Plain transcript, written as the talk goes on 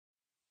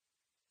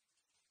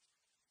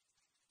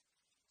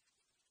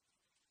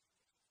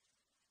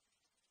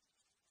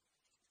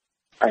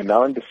I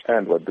now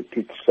understand what the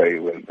kids say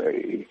when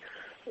they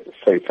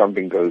say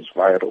something goes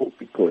viral,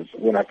 because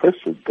when I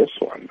posted this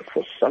one,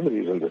 for some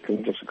reason the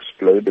thing just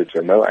exploded.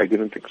 So no, I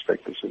didn't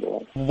expect this at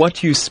all.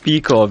 What you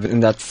speak of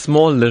in that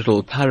small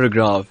little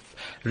paragraph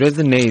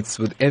resonates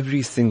with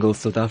every single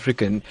South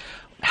African.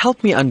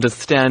 Help me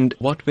understand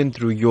what went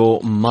through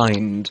your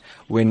mind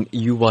when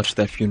you watched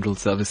that funeral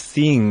service,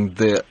 seeing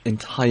the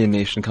entire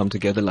nation come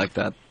together like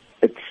that.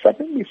 It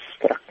suddenly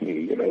struck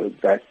me,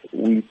 that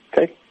we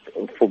take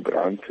for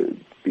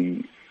granted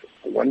the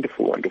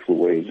wonderful, wonderful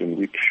ways in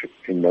which,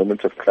 in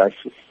moments of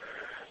crisis,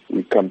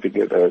 we come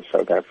together as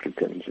South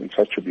Africans in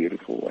such a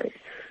beautiful way.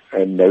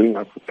 And knowing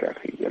Uncle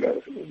Kathy,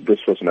 this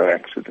was no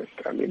accident.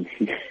 I mean,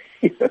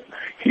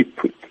 he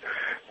put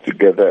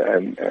together,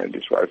 and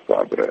his wife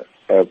Barbara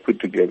put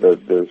together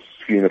this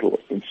funeral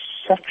in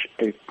such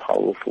a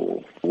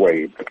powerful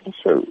way, but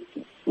also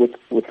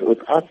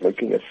without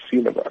making a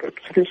scene about it.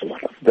 So there's a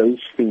lot of those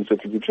things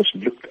that if you just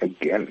looked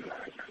again,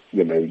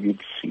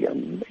 you'd see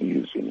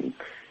amazing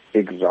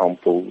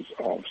examples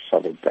of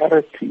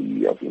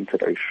solidarity, of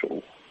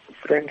interracial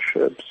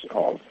friendships,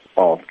 of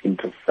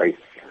interfaith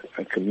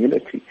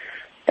community.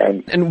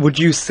 And would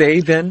you say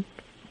then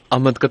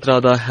Ahmed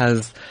Kathrada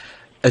has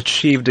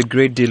achieved a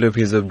great deal of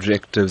his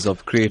objectives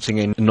of creating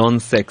a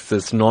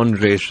non-sexist,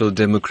 non-racial,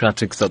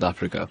 democratic South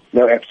Africa?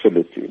 No,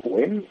 absolutely.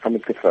 When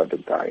Ahmed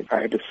Kathrada died,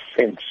 I had a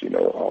sense,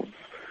 of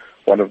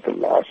one of the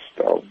last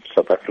of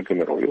South African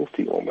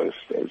royalty almost,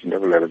 as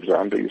Neville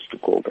Alexander used to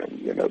call them,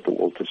 the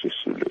Walter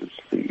Sisulus,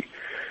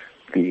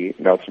 the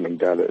Nelson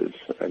Mandelas,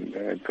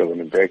 and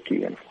Govan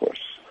Mbeki, and of course,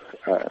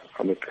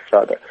 Ahmed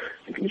Kathrada.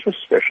 These were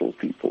special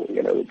people,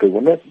 they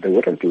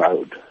weren't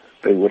loud,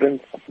 they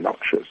weren't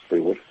obnoxious, they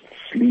weren't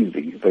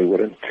sleazy, they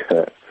weren't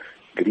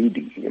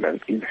greedy,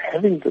 in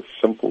having this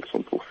simple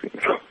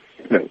funeral,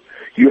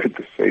 you at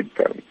the same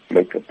time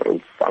make a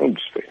profound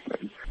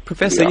statement.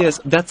 Professor, yes,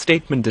 that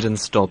statement didn't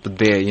stop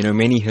there.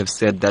 Many have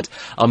said that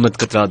Ahmed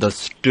Kathrada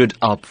stood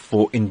up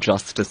for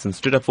injustice and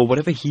stood up for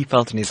whatever he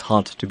felt in his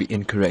heart to be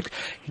incorrect.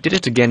 He did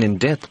it again in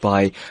death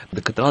by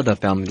the Kathrada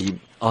family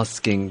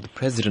asking the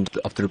President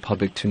of the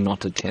Republic to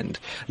not attend.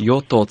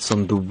 Your thoughts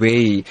on the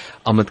way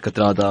Ahmed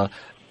Kathrada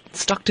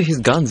stuck to his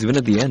guns even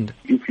at the end?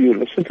 If you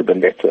listen to the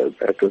letter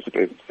that was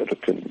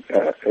written,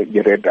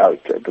 read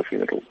out at the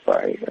funeral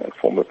by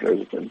former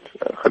President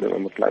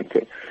Kgalema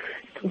Motlanthe,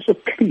 it was a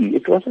plea.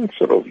 It wasn't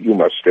sort of, you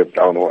must step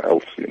down or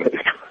else,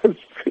 It was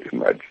very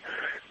much,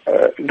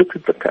 look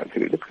at the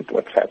country, look at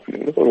what's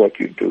happening, look at what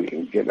you're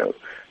doing,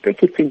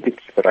 Don't you think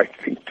it's the right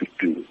thing to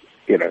do,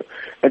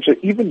 And so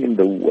even in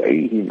the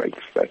way he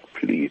makes that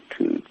plea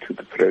to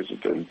the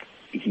President,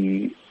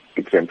 he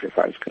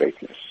exemplifies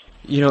greatness.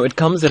 It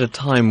comes at a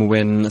time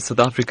when South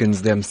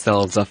Africans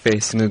themselves are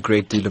facing a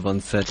great deal of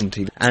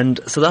uncertainty.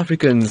 And South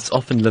Africans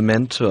often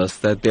lament to us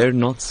that they're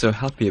not so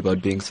happy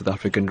about being South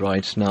African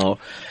right now.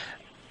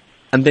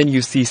 And then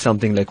you see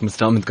something like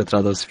Mr. Ahmed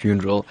Kathrada's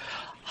funeral.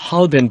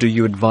 How then do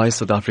you advise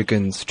South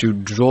Africans to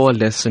draw a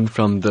lesson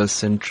from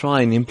this and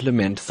try and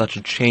implement such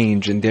a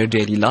change in their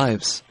daily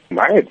lives?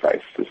 My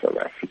advice to South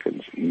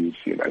Africans is,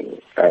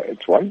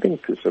 it's one thing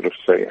to sort of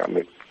say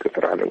Ahmed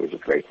Kathrada was a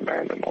great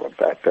man and all of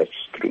that. That's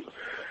true.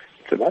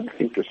 It's another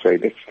thing to say,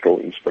 let's draw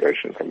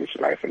inspiration from his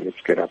life and let's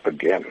get up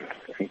again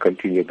and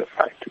continue the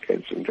fight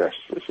against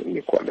injustice,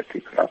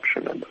 inequality,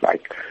 corruption, and the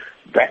like.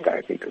 That,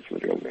 I think, is the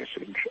real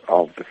message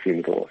of the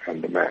funeral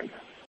and the man.